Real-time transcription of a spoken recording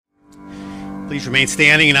Please remain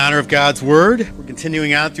standing in honor of God's Word. We're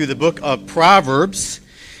continuing on through the book of Proverbs,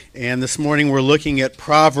 and this morning we're looking at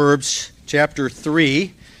Proverbs chapter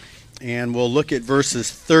 3, and we'll look at verses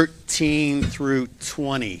 13 through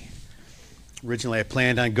 20. Originally I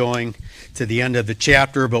planned on going to the end of the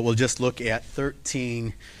chapter, but we'll just look at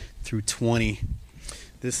 13 through 20.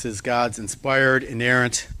 This is God's inspired,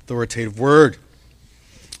 inerrant, authoritative Word.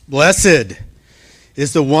 Blessed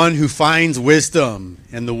is the one who finds wisdom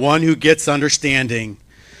and the one who gets understanding.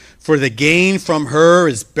 For the gain from her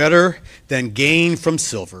is better than gain from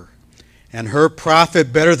silver, and her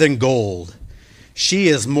profit better than gold. She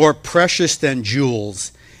is more precious than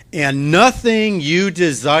jewels, and nothing you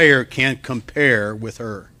desire can compare with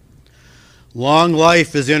her. Long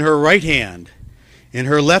life is in her right hand. In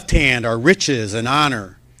her left hand are riches and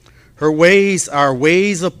honor. Her ways are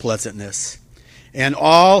ways of pleasantness, and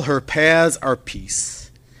all her paths are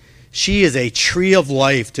peace. She is a tree of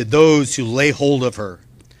life to those who lay hold of her.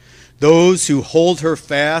 Those who hold her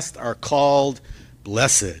fast are called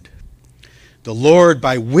blessed. The Lord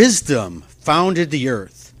by wisdom founded the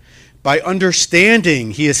earth. By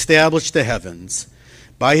understanding he established the heavens.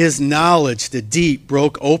 By his knowledge the deep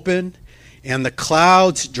broke open, and the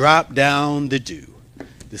clouds dropped down the dew.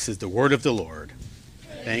 This is the word of the Lord.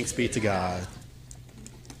 Thanks be to God.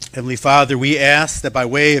 Heavenly Father, we ask that by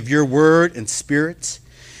way of your word and spirit,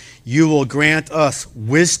 you will grant us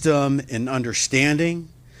wisdom and understanding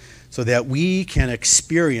so that we can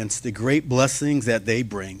experience the great blessings that they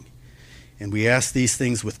bring. And we ask these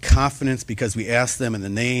things with confidence because we ask them in the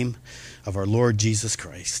name of our Lord Jesus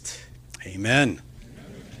Christ. Amen.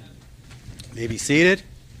 You may be seated.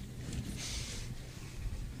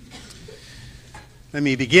 Let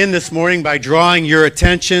me begin this morning by drawing your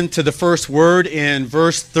attention to the first word in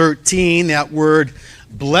verse 13, that word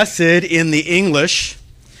blessed in the English.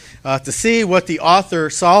 To see what the author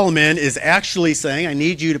Solomon is actually saying, I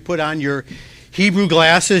need you to put on your Hebrew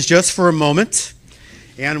glasses just for a moment.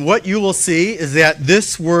 And what you will see is that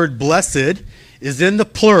this word blessed is in the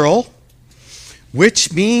plural,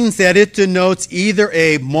 which means that it denotes either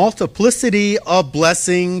a multiplicity of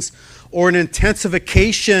blessings or an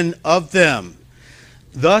intensification of them.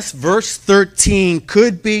 Thus, verse 13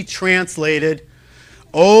 could be translated,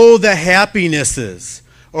 "Oh, the happinesses,"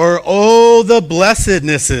 or "Oh, the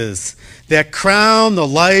blessednesses that crown the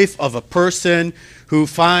life of a person who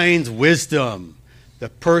finds wisdom," the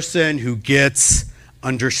person who gets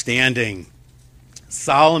understanding.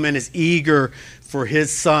 Solomon is eager for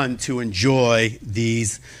his son to enjoy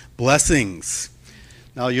these blessings.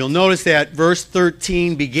 Now, you'll notice that verse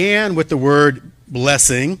 13 began with the word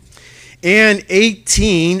blessing, and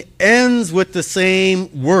 18 ends with the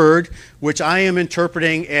same word, which I am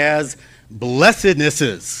interpreting as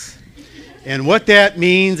blessednesses. And what that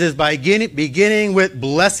means is by beginning with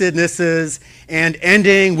blessednesses and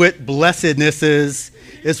ending with blessednesses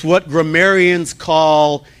is what grammarians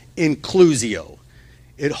call inclusio.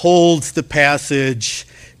 It holds the passage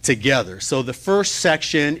together. So the first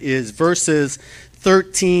section is verses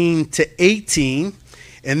 13 to 18.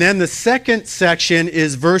 And then the second section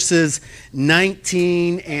is verses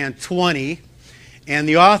 19 and 20. And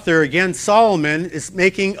the author, again, Solomon, is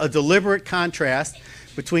making a deliberate contrast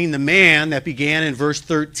between the man that began in verse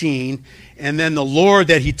 13 and then the Lord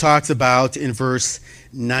that he talks about in verse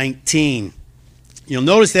 19. You'll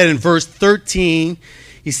notice that in verse 13,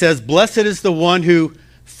 he says, "Blessed is the one who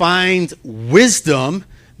finds wisdom,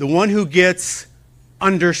 the one who gets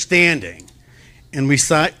understanding." And we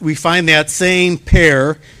find that same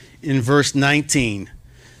pair in verse 19.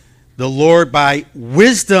 The Lord by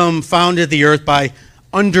wisdom founded the earth. By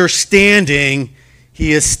understanding,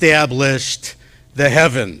 he established the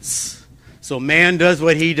heavens. So man does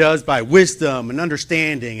what he does by wisdom and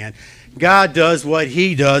understanding, and God does what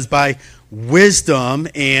he does by wisdom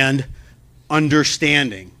and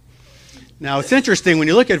understanding. Now, it's interesting when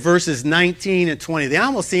you look at verses 19 and 20, they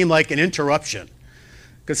almost seem like an interruption.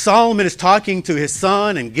 Because Solomon is talking to his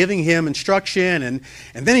son and giving him instruction, and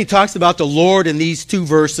then he talks about the Lord in these two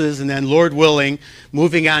verses, and then, Lord willing,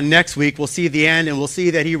 moving on next week, we'll see the end, and we'll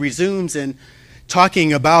see that he resumes in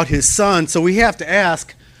talking about his son. So we have to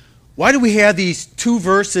ask, why do we have these two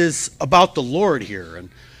verses about the Lord here, and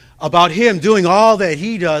about him doing all that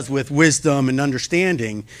he does with wisdom and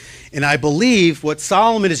understanding? And I believe what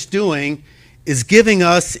Solomon is doing is giving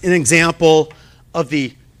us an example of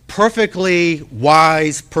the perfectly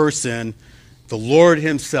wise person, the Lord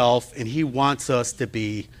himself, and he wants us to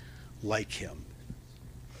be like him.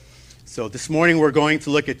 So this morning we're going to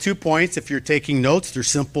look at 2 points. If you're taking notes, they're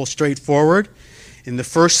simple, straightforward. In the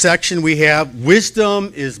first section we have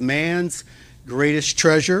wisdom is man's greatest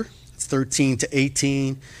treasure. 13 to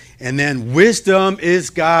 18. And then wisdom is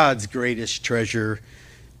God's greatest treasure,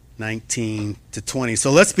 19 to 20.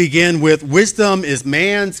 So let's begin with wisdom is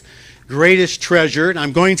man's greatest treasure. And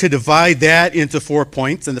I'm going to divide that into 4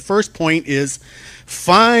 points. And the first point is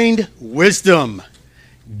find wisdom.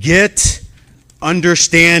 Get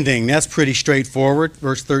understanding. That's pretty straightforward.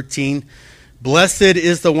 Verse 13. Blessed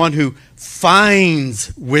is the one who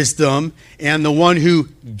finds wisdom and the one who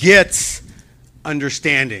gets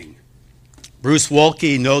understanding. Bruce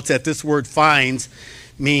Walke notes that this word finds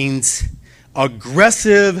means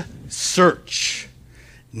aggressive search,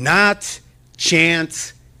 not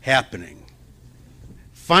chance happening.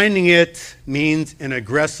 Finding it means an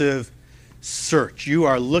aggressive search. You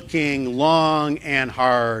are looking long and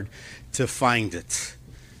hard to find it.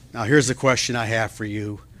 Now here's a question I have for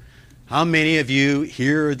you. How many of you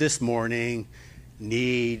here this morning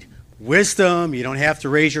need wisdom? You don't have to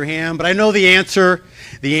raise your hand, but I know the answer.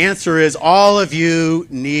 The answer is all of you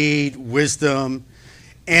need wisdom.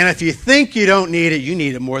 And if you think you don't need it, you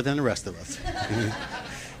need it more than the rest of us.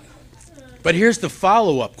 But here's the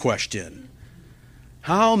follow-up question.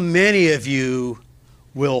 How many of you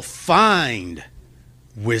will find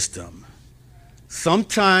wisdom?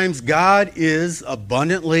 Sometimes God is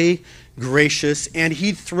abundantly gracious and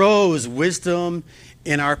he throws wisdom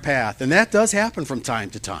in our path. And that does happen from time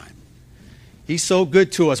to time. He's so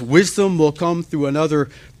good to us. Wisdom will come through another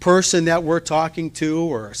person that we're talking to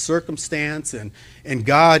or a circumstance, and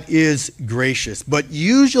God is gracious. But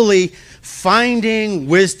usually finding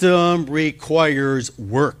wisdom requires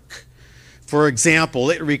work. For example,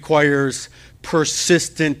 it requires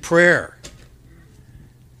persistent prayer.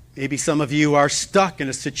 Maybe some of you are stuck in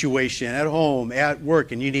a situation at home, at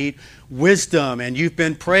work, and you need wisdom, and you've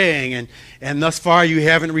been praying, and thus far you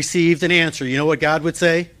haven't received an answer. You know what God would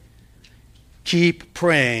say? Keep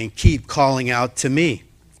praying, keep calling out to me.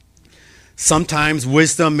 Sometimes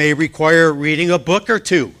wisdom may require reading a book or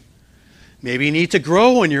two. Maybe you need to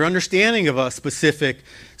grow in your understanding of a specific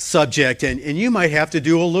subject, and you might have to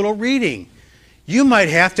do a little reading. You might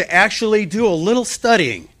have to actually do a little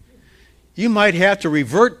studying. You might have to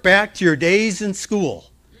revert back to your days in school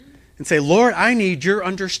and say, Lord, I need your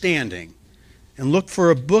understanding, and look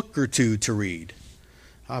for a book or two to read.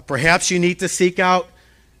 Perhaps you need to seek out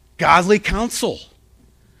godly counsel.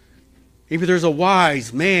 Maybe there's a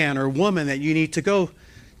wise man or woman that you need to go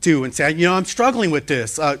to and say, I'm struggling with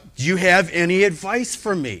this. Do you have any advice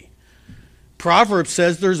for me? Proverbs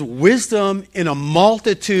says there's wisdom in a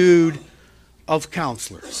multitude of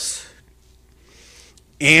counselors.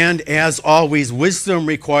 And as always, wisdom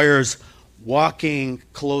requires walking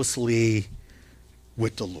closely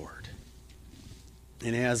with the Lord.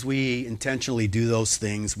 And as we intentionally do those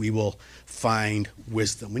things, we will find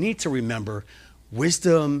wisdom. We need to remember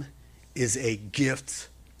wisdom is a gift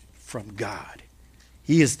from God.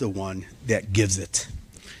 He is the one that gives it.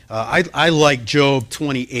 I like Job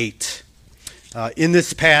 28. In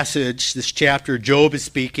this passage, this chapter, Job is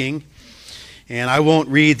speaking. And I won't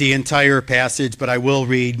read the entire passage, but I will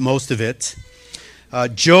read most of it.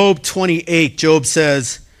 Job 28, Job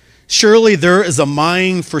says, surely there is a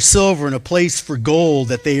mine for silver and a place for gold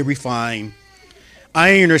that they refine.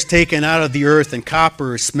 Iron is taken out of the earth and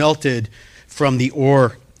copper is smelted from the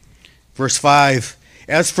ore. Verse 5,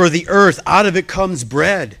 as for the earth, out of it comes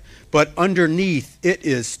bread, but underneath it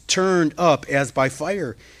is turned up as by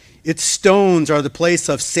fire. Its stones are the place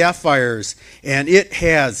of sapphires, and it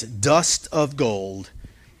has dust of gold.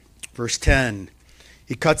 Verse 10,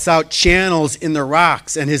 he cuts out channels in the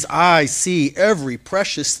rocks, and his eyes see every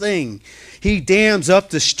precious thing. He dams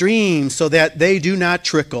up the streams so that they do not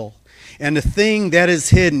trickle, and the thing that is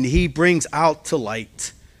hidden he brings out to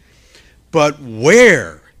light. But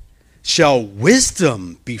where shall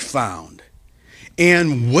wisdom be found?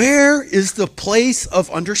 And where is the place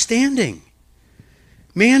of understanding?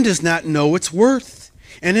 Man does not know its worth,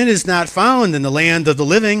 and it is not found in the land of the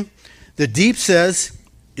living. The deep says,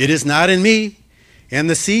 it is not in me, and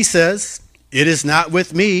the sea says, it is not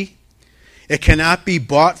with me. It cannot be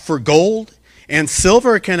bought for gold, and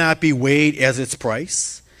silver cannot be weighed as its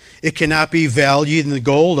price. It cannot be valued in the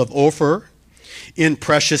gold of Ophir, in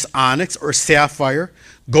precious onyx or sapphire.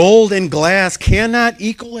 Gold and glass cannot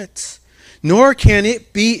equal it, nor can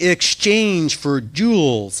it be exchanged for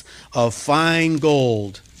jewels of fine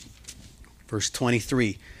gold. Verse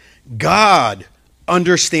 23, God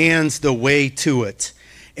understands the way to it,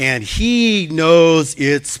 and he knows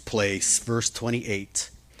its place. Verse 28,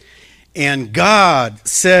 and God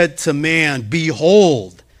said to man,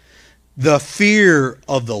 behold, the fear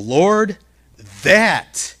of the Lord,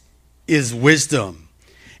 that is wisdom,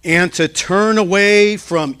 and to turn away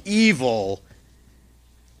from evil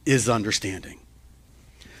is understanding.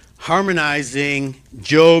 Harmonizing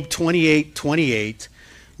Job 28:28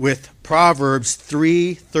 with Proverbs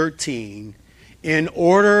 3:13, in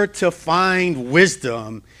order to find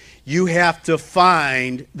wisdom, you have to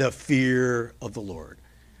find the fear of the Lord.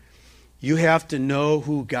 You have to know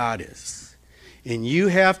who God is. And you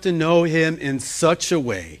have to know him in such a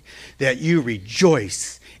way that you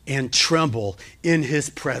rejoice and tremble in his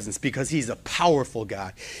presence, because he's a powerful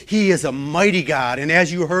God. He is a mighty God. And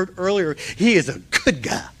as you heard earlier, he is a good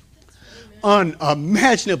God.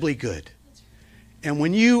 Unimaginably good. And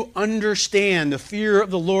when you understand the fear of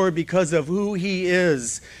the Lord because of who he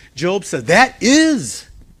is, Job said, that is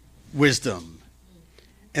wisdom.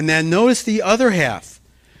 And then notice the other half.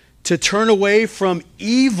 To turn away from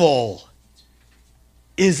evil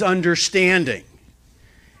is understanding.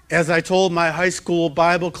 As I told my high school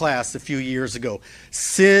Bible class a few years ago,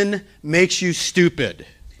 sin makes you stupid.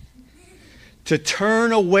 To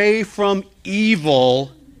turn away from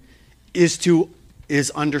evil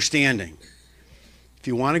is understanding. If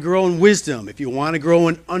you want to grow in wisdom, if you want to grow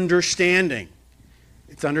in understanding,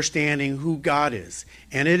 it's understanding who God is.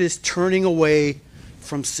 And it is turning away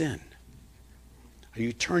from sin. Are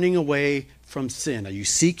you turning away from sin? Are you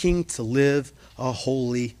seeking to live a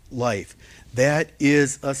holy life? That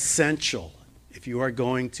is essential if you are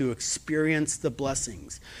going to experience the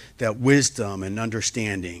blessings that wisdom and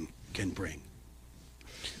understanding can bring.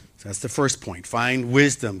 So that's the first point. Find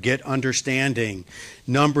wisdom, get understanding.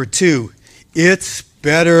 Number 2, it's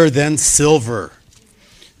better than silver.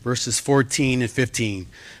 Verses 14 and 15.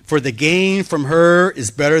 For the gain from her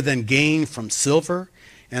is better than gain from silver,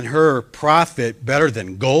 and her profit better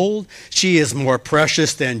than gold. She is more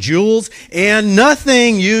precious than jewels, and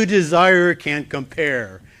nothing you desire can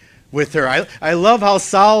compare with her. I love how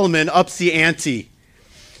Solomon ups the ante.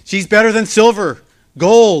 She's better than silver,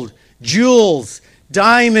 gold, jewels,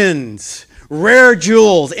 diamonds, rare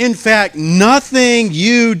jewels. In fact, nothing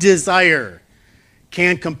you desire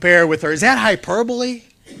can compare with her. Is that hyperbole?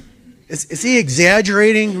 Is he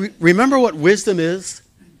exaggerating? Remember what wisdom is?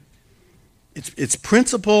 It's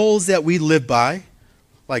principles that we live by,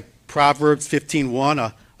 like Proverbs 15:1,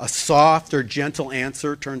 a soft or gentle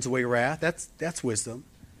answer turns away wrath. That's wisdom.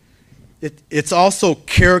 It's also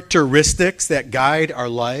characteristics that guide our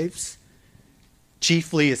lives.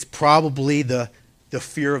 Chiefly, it's probably the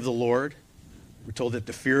fear of the Lord. We're told that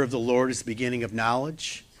the fear of the Lord is the beginning of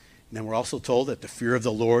knowledge. And then we're also told that the fear of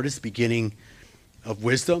the Lord is the beginning of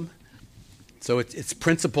wisdom. So it's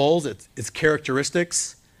principles, it's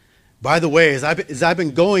characteristics. By the way, as I've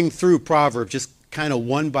been going through Proverbs, just kind of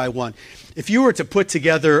one by one, if you were to put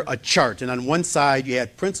together a chart, and on one side you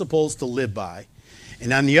had principles to live by,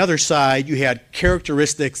 and on the other side you had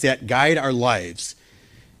characteristics that guide our lives,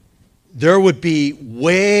 there would be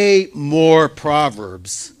way more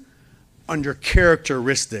Proverbs under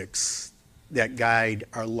characteristics that guide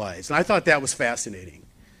our lives. And I thought that was fascinating.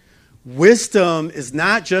 Wisdom is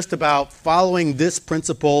not just about following this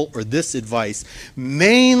principle or this advice.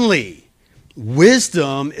 Mainly,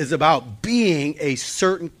 wisdom is about being a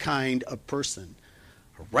certain kind of person.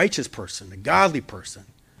 A righteous person, a godly person.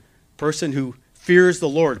 A person who fears the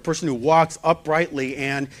Lord. A person who walks uprightly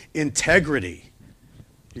and integrity.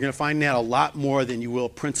 You're going to find that a lot more than you will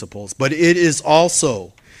principles. But it is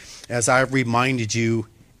also, as I've reminded you,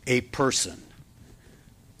 a person.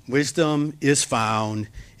 Wisdom is found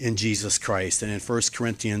in Jesus Christ. And in 1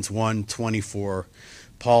 Corinthians 1:24,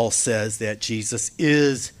 Paul says that Jesus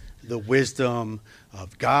is the wisdom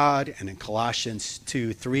of God. And in Colossians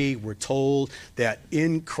 2:3, we're told that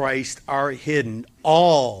in Christ are hidden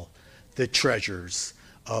all the treasures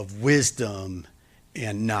of wisdom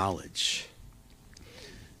and knowledge.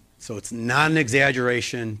 So it's not an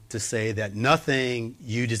exaggeration to say that nothing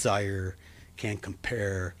you desire can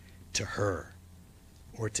compare to her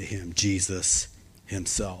or to him, Jesus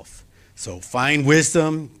himself. So find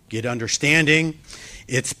wisdom, get understanding.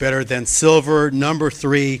 It's better than silver. Number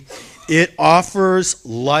 3, it offers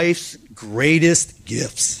life's greatest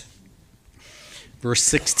gifts. Verse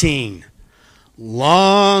 16,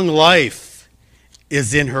 long life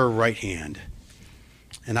is in her right hand.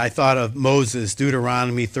 And I thought of Moses.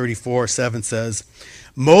 Deuteronomy 34:7 says,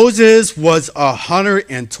 Moses was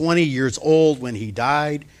 120 years old when he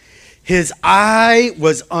died. His eye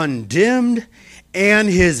was undimmed, and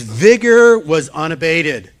his vigor was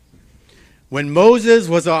unabated. When Moses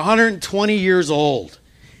was 120 years old,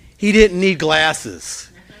 he didn't need glasses.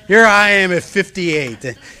 Here I am at 58.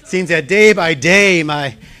 It seems that day by day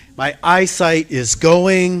my eyesight is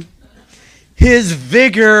going. His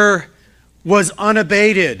vigor was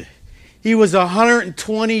unabated. He was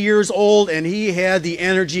 120 years old, and he had the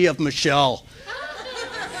energy of Michelle.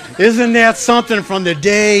 Isn't that something from the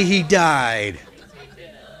day he died?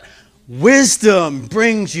 Wisdom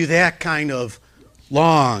brings you that kind of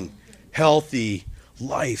long, healthy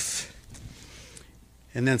life.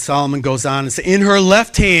 And then Solomon goes on and says, in her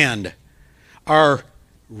left hand are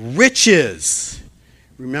riches.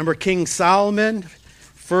 Remember King Solomon?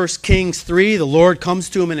 1 Kings 3, the Lord comes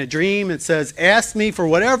to him in a dream and says, ask me for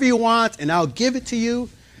whatever you want and I'll give it to you.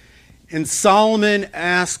 And Solomon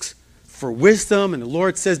asks for wisdom, and the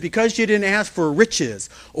Lord says, because you didn't ask for riches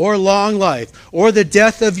or long life or the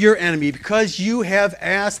death of your enemy, because you have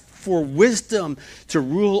asked for wisdom to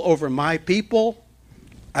rule over my people,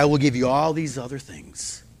 I will give you all these other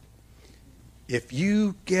things. If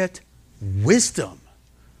you get wisdom,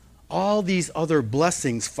 all these other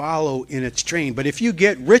blessings follow in its train. But if you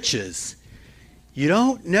get riches, you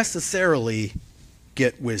don't necessarily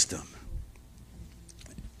get wisdom.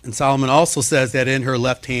 And Solomon also says that in her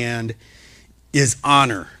left hand is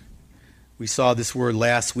honor. We saw this word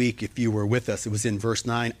last week if you were with us. It was in verse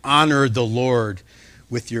 9. Honor the Lord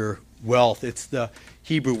with your wealth. It's the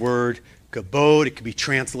Hebrew word kabod. It can be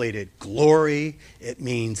translated glory. It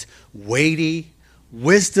means weighty.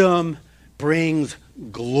 Wisdom brings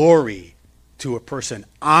glory to a person,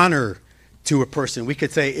 honor to a person. We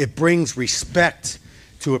could say it brings respect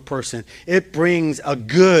to a person. It brings a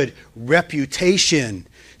good reputation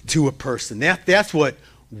to a person. That's what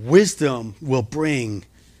wisdom will bring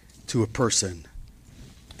to a person.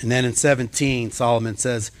 And then in 17, Solomon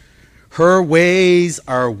says, her ways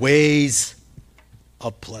are ways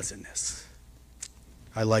of pleasantness.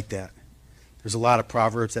 I like that. There's a lot of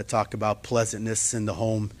proverbs that talk about pleasantness in the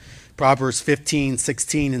home. Proverbs 15,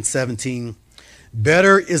 16, and 17.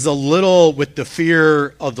 Better is a little with the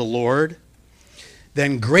fear of the Lord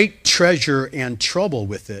than great treasure and trouble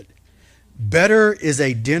with it. Better is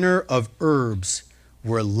a dinner of herbs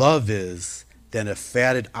where love is than a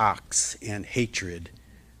fatted ox and hatred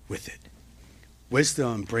with it.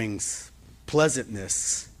 Wisdom brings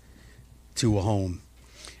pleasantness to a home.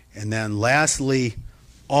 And then lastly,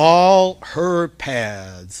 all her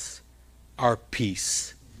paths are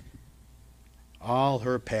peace. All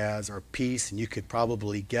her paths are peace, and you could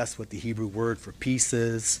probably guess what the Hebrew word for peace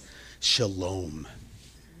is. Shalom.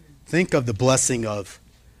 Think of the blessing of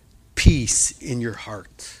peace in your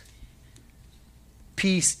heart.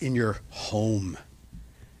 Peace in your home.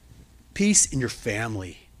 Peace in your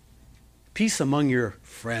family. Peace among your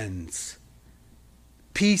friends.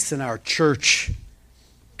 Peace in our church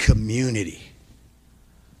community.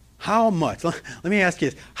 How much? Let me ask you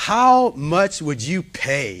this. How much would you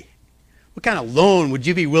pay? What kind of loan would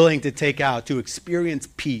you be willing to take out to experience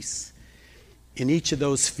peace in each of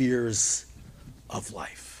those spheres of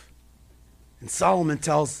life? And Solomon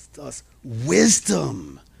tells us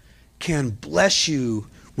wisdom can bless you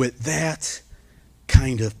with that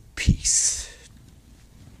kind of peace.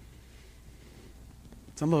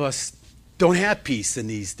 Some of us don't have peace in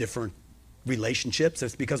these different relationships.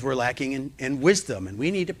 It's because we're lacking in wisdom, and we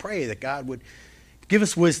need to pray that God would give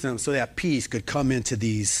us wisdom so that peace could come into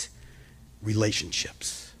these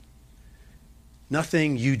relationships.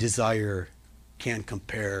 Nothing you desire can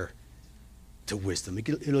compare to wisdom.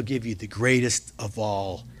 It'll give you the greatest of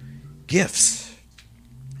all gifts.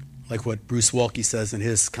 Like what Bruce Walke says in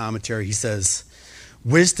his commentary, he says,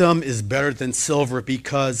 wisdom is better than silver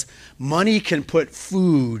because money can put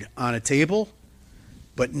food on a table,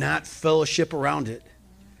 but not fellowship around it.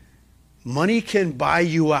 Money can buy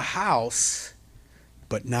you a house,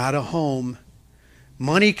 but not a home.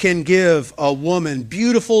 Money can give a woman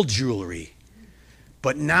beautiful jewelry,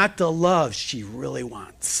 but not the love she really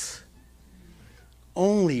wants.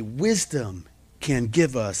 Only wisdom can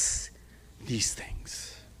give us these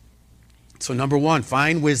things. So number one,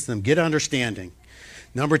 find wisdom, get understanding.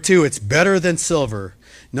 Number two, it's better than silver.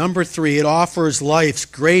 Number three, it offers life's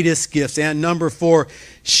greatest gifts. And number four,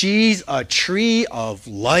 she's a tree of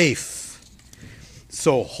life.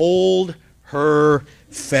 So hold her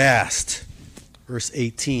fast. Verse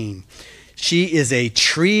 18, she is a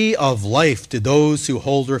tree of life to those who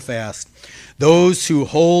hold her fast. Those who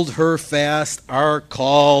hold her fast are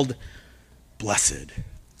called blessed.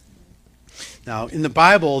 Now, in the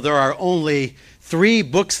Bible, there are only 3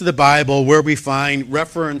 books of the Bible where we find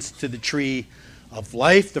reference to the tree of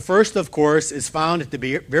life. The first, of course, is found at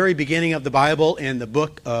the very beginning of the Bible in the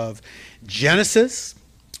book of Genesis,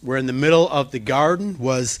 where in the middle of the garden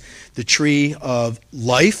was the tree of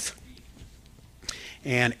life.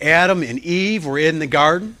 And Adam and Eve were in the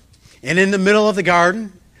garden. And in the middle of the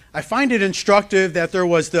garden, I find it instructive that there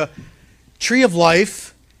was the tree of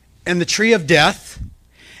life and the tree of death.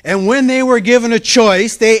 And when they were given a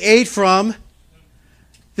choice, they ate from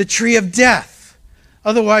the tree of death.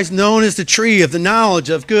 otherwise known as the tree of the knowledge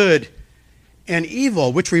of good and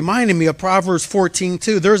evil, which reminded me of Proverbs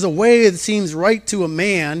 14:2. There's a way that seems right to a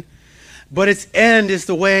man, but its end is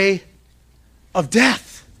the way of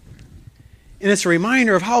death. And it's a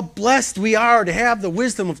reminder of how blessed we are to have the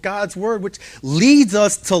wisdom of God's word, which leads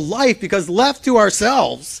us to life, because left to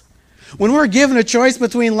ourselves, when we're given a choice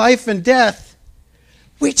between life and death,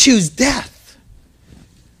 we choose death.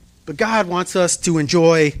 But God wants us to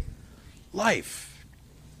enjoy life.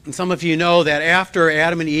 And some of you know that after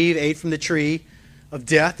Adam and Eve ate from the tree of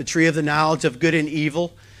death, the tree of the knowledge of good and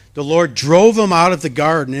evil, the Lord drove them out of the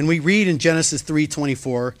garden. And we read in Genesis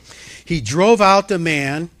 3:24, he drove out the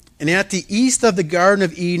man, and at the east of the Garden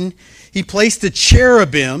of Eden, he placed a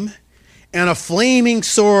cherubim and a flaming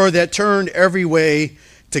sword that turned every way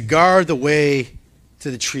to guard the way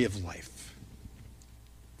to the tree of life.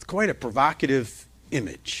 It's quite a provocative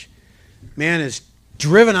image. Man is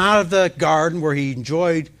driven out of the garden where he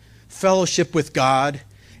enjoyed fellowship with God,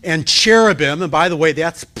 and cherubim, and by the way,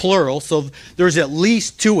 that's plural, so there's at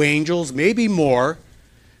least 2 angels, maybe more,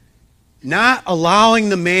 not allowing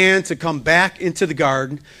the man to come back into the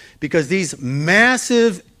garden because these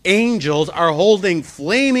massive angels are holding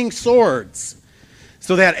flaming swords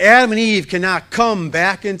so that Adam and Eve cannot come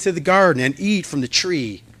back into the garden and eat from the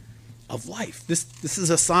tree of life. This is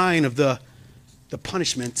a sign of the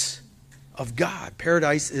punishment of God.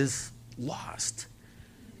 Paradise is lost.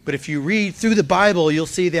 But if you read through the Bible, you'll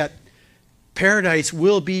see that paradise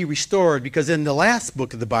will be restored, because in the last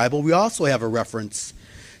book of the Bible, we also have a reference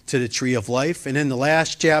to the tree of life. And in the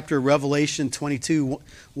last chapter, Revelation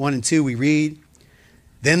 22:1 and 2, we read,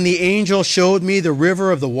 "Then the angel showed me the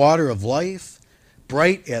river of the water of life,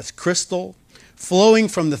 bright as crystal, flowing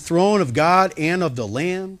from the throne of God and of the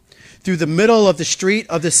Lamb, through the middle of the street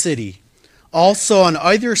of the city. Also on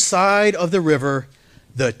either side of the river,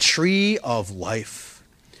 the tree of life,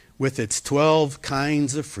 with its 12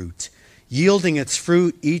 kinds of fruit, yielding its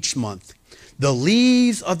fruit each month. The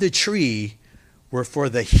leaves of the tree were for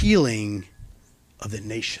the healing of the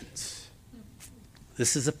nations."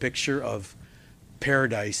 This is a picture of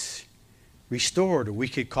paradise restored, or we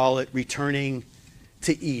could call it returning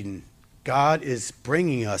to Eden. God is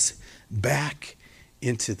bringing us back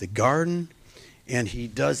into the garden, and he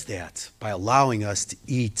does that by allowing us to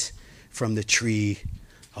eat from the tree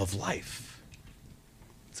of life.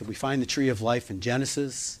 So we find the tree of life in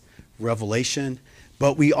Genesis, Revelation,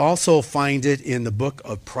 but we also find it in the book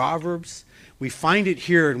of Proverbs. We find it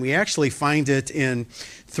here, and we actually find it in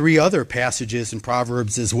 3 other passages in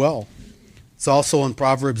Proverbs as well. It's also in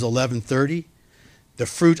Proverbs 11:30. The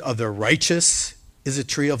fruit of the righteous is a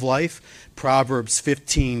tree of life. Proverbs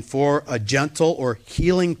 15:4. A gentle or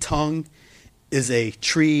healing tongue is a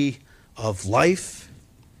tree of life.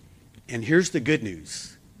 And here's the good news.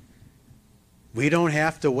 We don't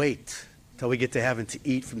have to wait till we get to heaven to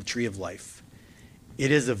eat from the tree of life. It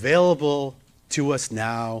is available to us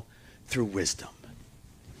now through wisdom.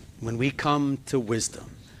 When we come to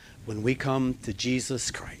wisdom, when we come to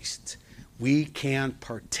Jesus Christ, we can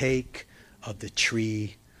partake of the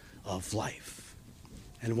tree of life.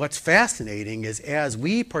 And what's fascinating is as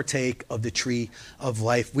we partake of the tree of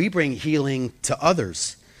life, we bring healing to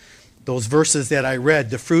others. Those verses that I read,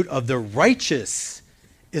 the fruit of the righteous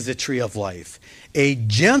is a tree of life. A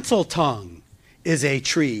gentle tongue is a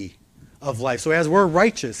tree of life. So as we're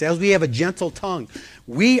righteous, as we have a gentle tongue,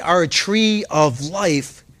 we are a tree of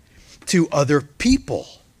life to other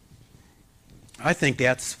people. I think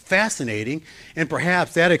that's fascinating, and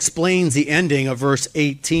perhaps that explains the ending of verse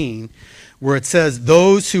 18, where it says,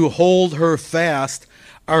 "Those who hold her fast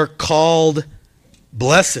are called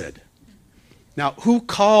blessed." Now, who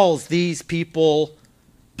calls these people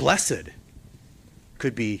blessed?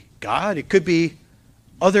 Could be God. It could be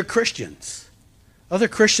other Christians. Other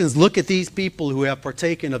Christians look at these people who have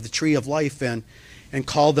partaken of the tree of life and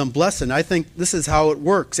call them blessed. And I think this is how it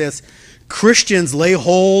works. As Christians lay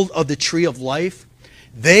hold of the tree of life,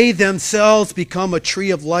 they themselves become a tree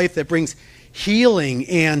of life that brings healing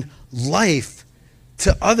and life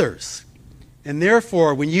to others. And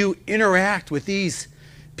therefore, when you interact with these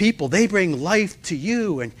people, they bring life to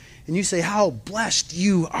you, and you say how blessed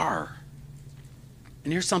you are.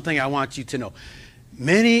 And here's something I want you to know.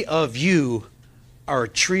 Many of you are a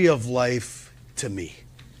tree of life to me.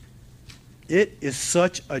 It is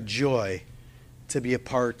such a joy to be a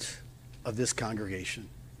part of this congregation.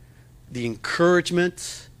 The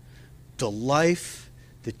encouragement, the life,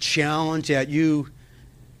 the challenge that you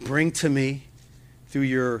bring to me through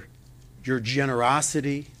your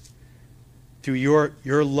generosity, through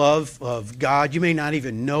your love of God. You may not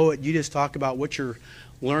even know it. You just talk about what you're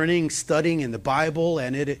learning, studying in the Bible,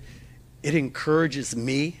 and It encourages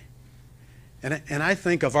me. And I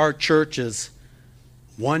think of our church as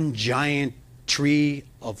one giant tree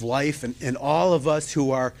of life, and all of us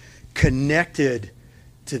who are connected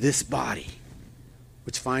to this body,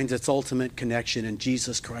 which finds its ultimate connection in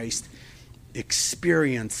Jesus Christ,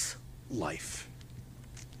 experience life.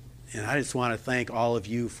 And I just want to thank all of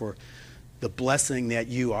you for the blessing that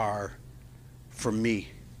you are for me.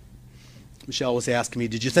 Michelle was asking me,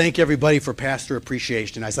 did you thank everybody for Pastor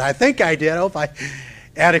Appreciation? I said, I think I did. I hope I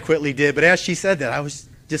adequately did. But as she said that, I was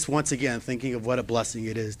just once again thinking of what a blessing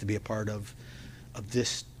it is to be a part of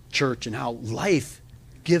this church and how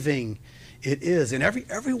life-giving it is. And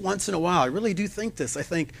every once in a while, I really do think this. I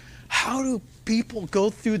think, how do people go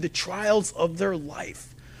through the trials of their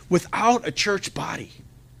life without a church body?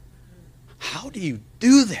 How do you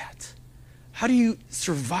do that? How do you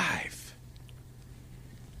survive?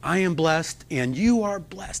 I am blessed, and you are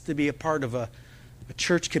blessed to be a part of a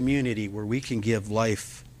church community where we can give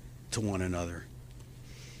life to one another.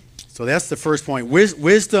 So that's the first point.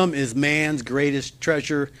 Wisdom is man's greatest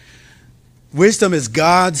treasure. Wisdom is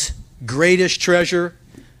God's greatest treasure.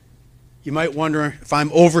 You might wonder if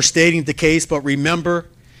I'm overstating the case, but remember,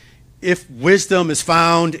 if wisdom is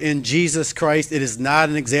found in Jesus Christ, it is not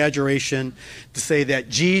an exaggeration to say that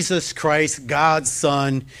Jesus Christ, God's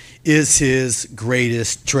Son, is his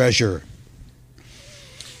greatest treasure.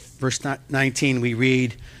 Verse 19, we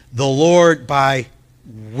read, the Lord by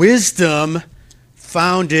wisdom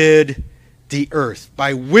founded the earth.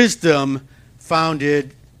 By wisdom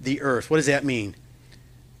founded the earth. What does that mean?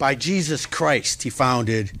 By Jesus Christ, he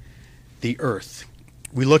founded the earth.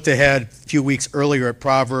 We looked ahead a few weeks earlier at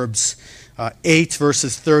Proverbs 8,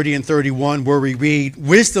 verses 30 and 31, where we read,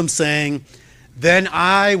 wisdom saying, then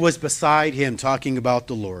I was beside him, talking about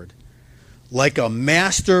the Lord, like a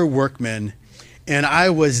master workman, and I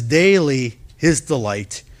was daily his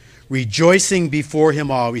delight, rejoicing before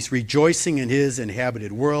him always, rejoicing in his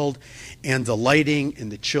inhabited world, and delighting in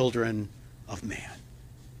the children of man.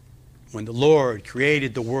 When the Lord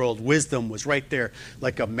created the world, wisdom was right there,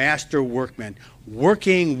 like a master workman,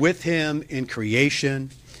 working with him in creation.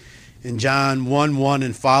 In John 1:1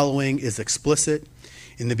 and following is explicit.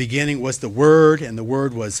 In the beginning was the Word, and the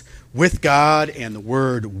Word was with God, and the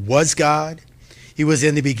Word was God. He was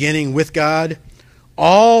in the beginning with God.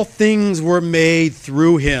 All things were made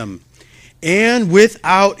through him, and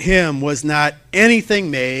without him was not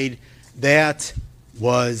anything made that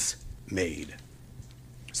was made.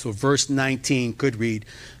 So verse 19 could read,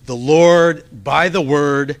 the Lord by the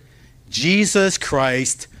Word, Jesus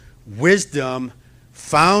Christ, wisdom,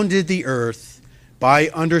 founded the earth. By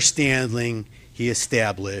understanding, he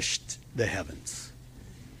established the heavens.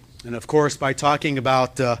 And of course, by talking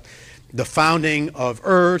about the founding of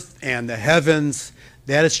earth and the heavens,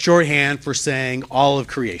 that is shorthand for saying all of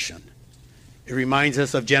creation. It reminds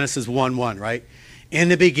us of Genesis 1:1, right? In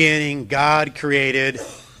the beginning, God created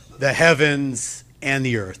the heavens and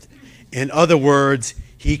the earth. In other words,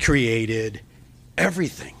 he created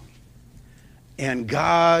everything. And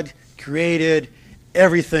God created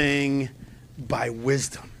everything by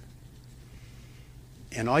wisdom.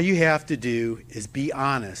 And all you have to do is be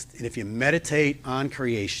honest. And if you meditate on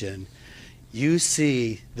creation, you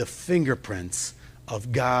see the fingerprints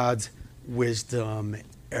of God's wisdom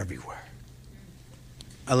everywhere.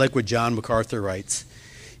 I like what John MacArthur writes.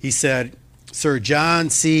 He said, Sir John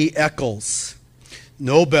C. Eccles,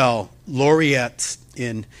 Nobel laureate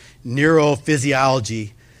in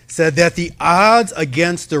neurophysiology, said that the odds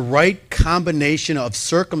against the right combination of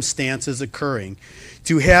circumstances occurring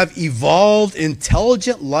to have evolved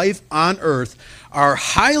intelligent life on Earth are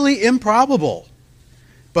highly improbable.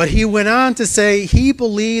 But he went on to say he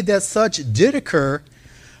believed that such did occur,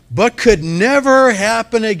 but could never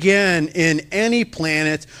happen again in any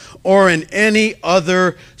planet or in any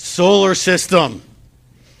other solar system,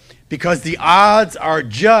 because the odds are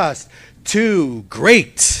just too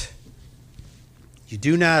great. If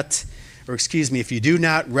you do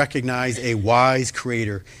not recognize a wise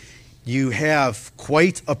creator, you have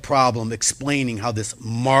quite a problem explaining how this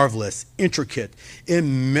marvelous, intricate,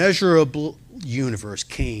 immeasurable universe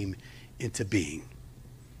came into being.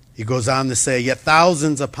 He goes on to say, yet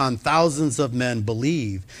thousands upon thousands of men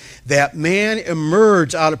believe that man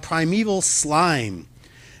emerged out of primeval slime.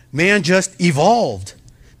 Man just evolved.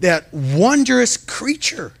 That wondrous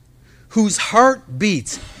creature whose heart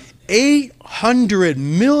beats 800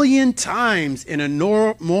 million times in a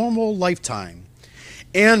normal lifetime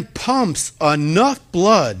and pumps enough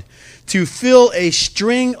blood to fill a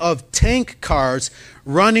string of tank cars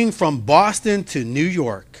running from Boston to New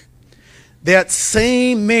York. That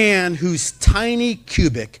same man whose tiny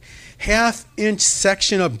cubic half-inch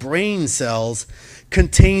section of brain cells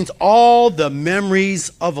contains all the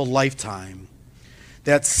memories of a lifetime.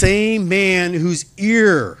 That same man whose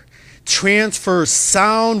ear transfers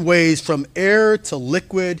sound waves from air to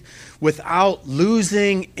liquid without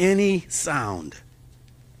losing any sound.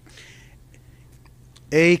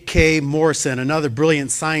 A.K. Morrison, another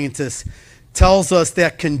brilliant scientist, tells us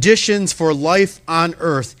that conditions for life on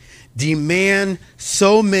Earth demand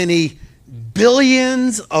so many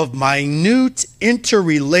billions of minute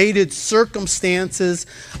interrelated circumstances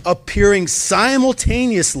appearing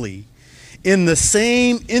simultaneously in the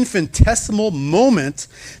same infinitesimal moment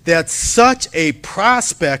that such a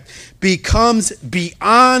prospect becomes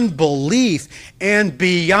beyond belief and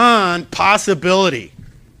beyond possibility.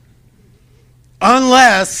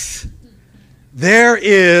 Unless there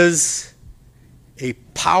is a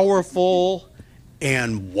powerful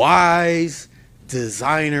and wise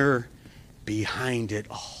designer behind it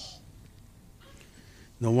all.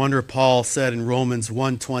 No wonder Paul said in Romans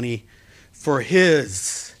 1:20, for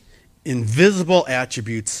his invisible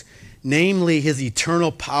attributes, namely his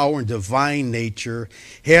eternal power and divine nature,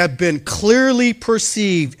 have been clearly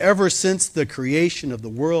perceived ever since the creation of the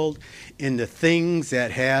world in the things that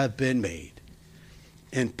have been made.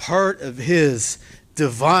 And part of his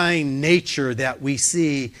divine nature that we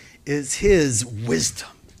see is his wisdom.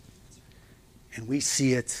 And we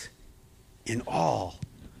see it in all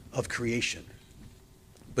of creation.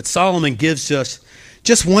 But Solomon gives us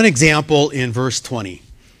just one example in verse 20.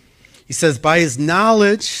 He says, by his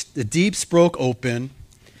knowledge, the deeps broke open,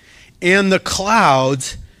 and the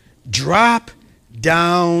clouds drop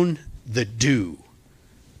down the dew.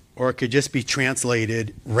 Or it could just be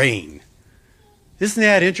translated rain. Isn't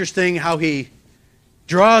that interesting how he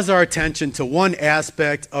draws our attention to one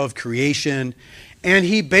aspect of creation, and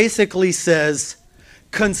he basically says,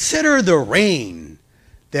 consider the rain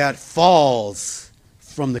that falls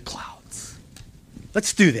from the clouds.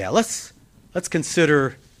 Let's do that. Let's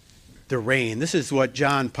consider the rain. This is what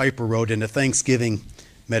John Piper wrote in the Thanksgiving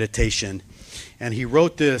meditation. And he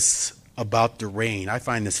wrote this about the rain. I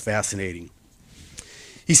find this fascinating.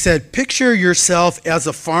 He said, picture yourself as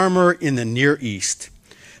a farmer in the Near East,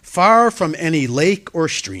 far from any lake or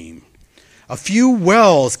stream. A few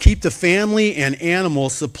wells keep the family and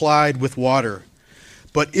animals supplied with water.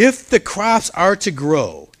 But if the crops are to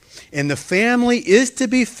grow and the family is to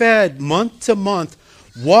be fed month to month,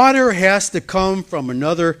 water has to come from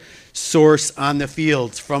another source on the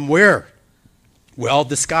fields. From where? Well,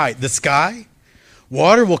 the sky. The sky?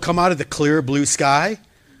 Water will come out of the clear blue sky?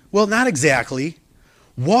 Well, not exactly.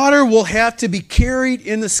 Water will have to be carried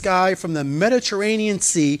in the sky from the Mediterranean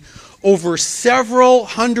Sea over several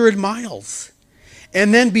hundred miles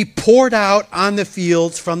and then be poured out on the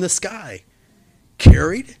fields from the sky.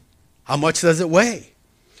 Carried? How much does it weigh?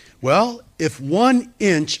 Well, if 1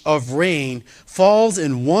 inch of rain falls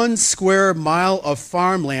in 1 square mile of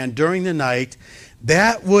farmland during the night,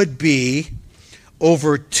 that would be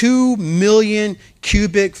over 2 million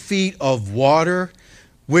cubic feet of water,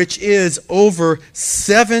 which is over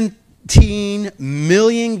 17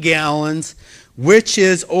 million gallons, which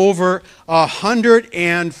is over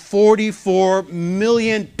 144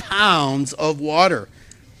 million pounds of water.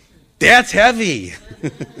 That's heavy.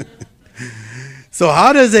 So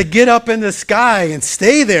how does it get up in the sky and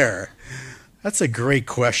stay there? That's a great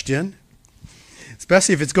question,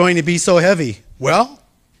 especially if it's going to be so heavy. Well,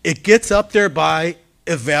 it gets up there by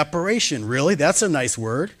evaporation. Really? That's a nice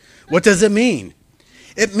word. What does it mean?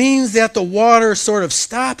 It means that the water sort of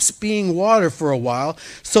stops being water for a while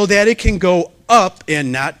so that it can go up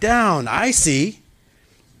and not down. I see.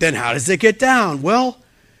 Then how does it get down? Well,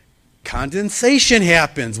 condensation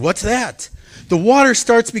happens. What's that? The water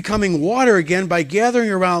starts becoming water again by gathering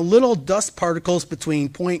around little dust particles between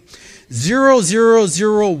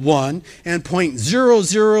 0.0001 and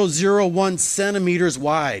 0.0001 centimeters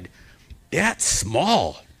wide. That's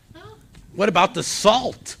small. What about the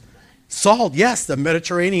salt? Salt, yes, the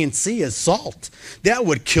Mediterranean Sea is salt. That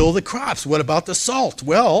would kill the crops. What about the salt?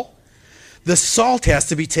 Well, the salt has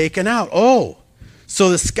to be taken out. Oh, so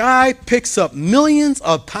the sky picks up millions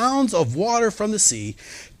of pounds of water from the sea,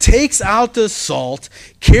 takes out the salt,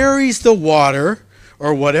 carries the water,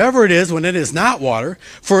 or whatever it is when it is not water,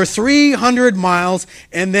 for 300 miles,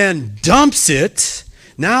 and then dumps it,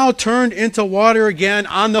 now turned into water again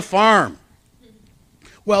on the farm.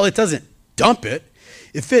 Well, it doesn't dump it.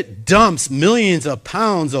 If it dumps millions of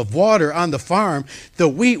pounds of water on the farm, the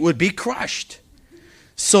wheat would be crushed.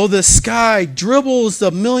 So the sky dribbles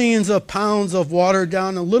the millions of pounds of water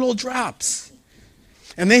down in little drops.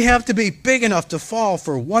 And they have to be big enough to fall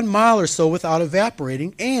for 1 mile or so without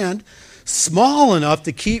evaporating. And small enough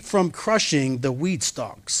to keep from crushing the weed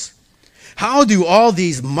stalks? How do all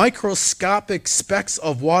these microscopic specks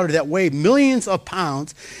of water that weigh millions of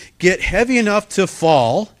pounds get heavy enough to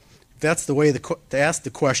fall? That's the way to ask the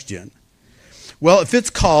question. Well, it's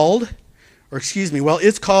called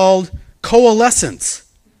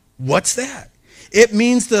coalescence. What's that? It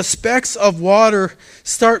means the specks of water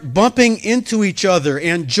start bumping into each other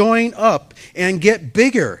and join up and get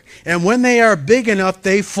bigger. And when they are big enough,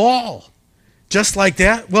 they fall. Just like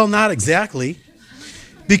that? Well, not exactly.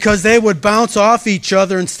 Because they would bounce off each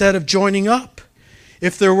other instead of joining up.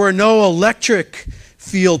 If there were no electric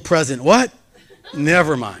field present. What?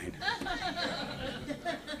 Never mind.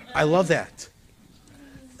 I love that.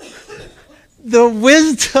 The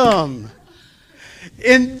wisdom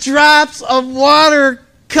in drops of water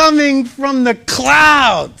coming from the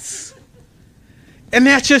clouds. And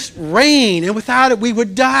that's just rain, and without it we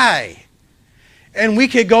would die. And we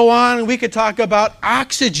could go on and we could talk about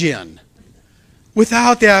oxygen.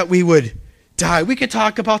 Without that we would die. We could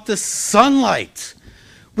talk about the sunlight.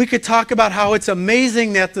 We could talk about how it's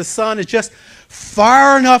amazing that the sun is just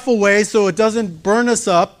far enough away so it doesn't burn us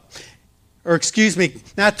up. Or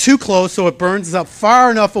not too close so it burns us up, far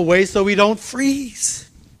enough away so we don't freeze.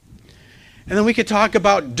 And then we could talk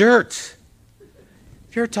about dirt.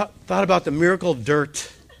 Have you ever thought about the miracle of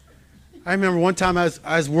dirt? I remember one time I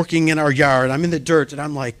was working in our yard. I'm in the dirt, and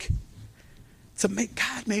I'm like,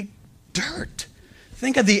 God made dirt.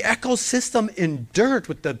 Think of the ecosystem in dirt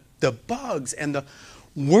with the bugs and the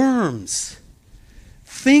worms.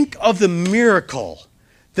 Think of the miracle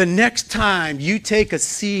the next time you take a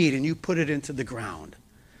seed and you put it into the ground.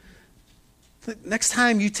 The next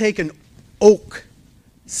time you take an oak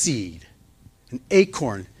seed, an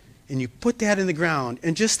acorn, and you put that in the ground,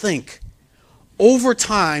 and just think, over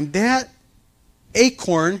time, that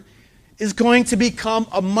acorn is going to become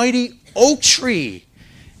a mighty oak tree.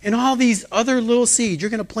 And all these other little seeds, you're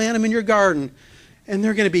going to plant them in your garden, and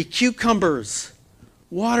they're going to be cucumbers,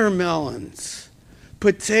 watermelons,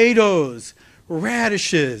 potatoes,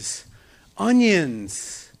 radishes,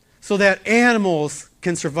 onions, so that animals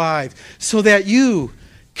can survive, so that you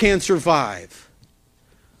can survive.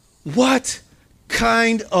 What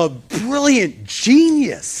kind of brilliant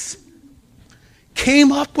genius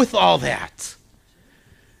came up with all that?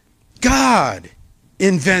 God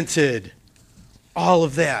invented all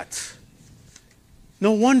of that.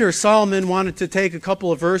 No wonder Solomon wanted to take a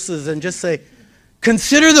couple of verses and just say,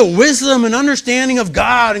 consider the wisdom and understanding of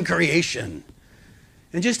God and creation.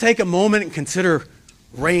 And just take a moment and consider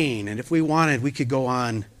rain. And if we wanted, we could go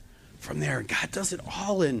on from there. God does it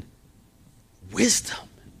all in wisdom.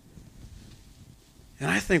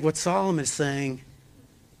 And I think what Solomon is saying,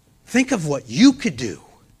 think of what you could do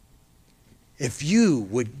if you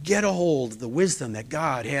would get a hold of the wisdom that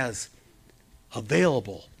God has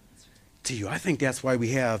available to you. I think that's why we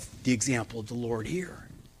have the example of the Lord here.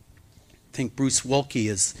 I think Bruce Wilkie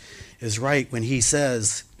is right when he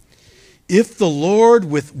says, if the Lord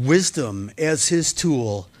with wisdom as his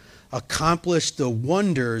tool accomplished the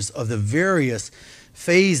wonders of the various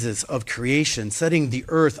phases of creation, setting the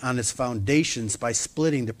earth on its foundations by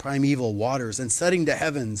splitting the primeval waters and setting the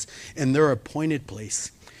heavens in their appointed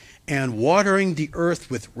place, and watering the earth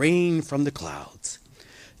with rain from the clouds,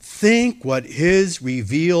 think what his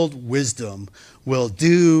revealed wisdom will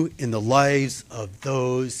do in the lives of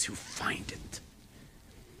those who find it.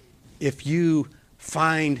 If you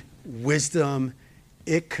find wisdom,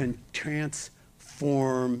 it can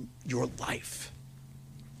transform your life.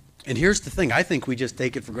 And here's the thing, I think we just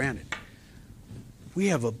take it for granted. We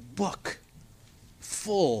have a book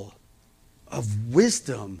full of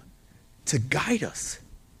wisdom to guide us.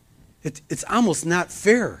 It's almost not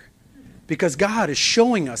fair because God is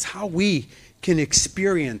showing us how we can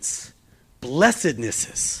experience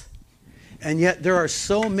blessednesses. And yet there are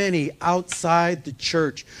so many outside the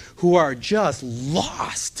church who are just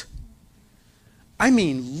lost. I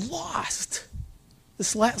mean lost.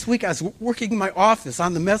 This last week I was working in my office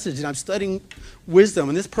on the message and I'm studying wisdom,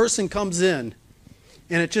 and this person comes in,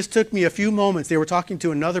 and it just took me a few moments. They were talking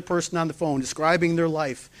to another person on the phone describing their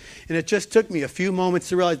life, and it just took me a few moments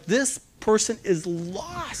to realize this person is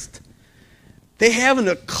lost. They haven't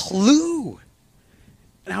a clue.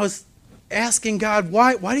 And I was asking God,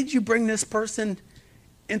 why did you bring this person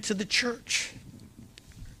into the church?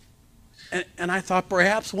 And I thought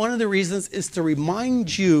perhaps one of the reasons is to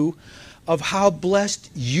remind you of how blessed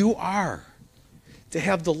you are to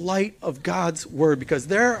have the light of God's word, because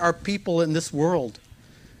there are people in this world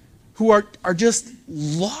who are just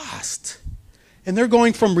lost. And they're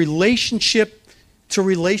going from relationship to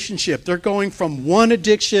relationship. They're going from one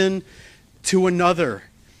addiction to another.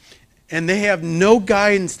 and they have no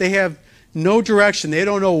guidance. They have no direction. They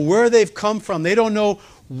don't know where they've come from. They don't know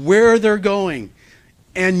where they're going.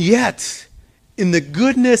 And yet, in the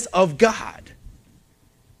goodness of God,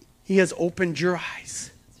 He has opened your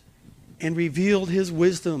eyes and revealed His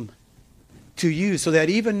wisdom to you, so that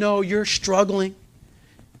even though you're struggling,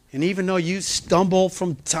 and even though you stumble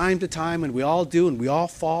from time to time, and we all do, and we all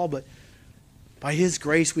fall, but by His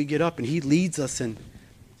grace we get up and He leads us, and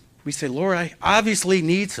we say, Lord, I obviously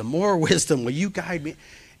need some more wisdom. Will you guide me?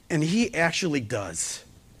 And He actually does.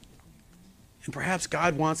 And perhaps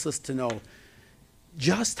God wants us to know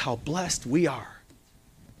just how blessed we are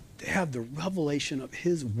to have the revelation of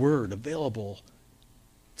His Word available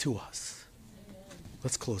to us.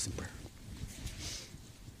 Let's close in prayer.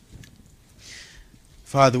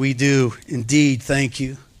 Father, we do indeed thank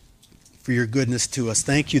You for Your goodness to us.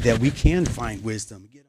 Thank You that we can find wisdom.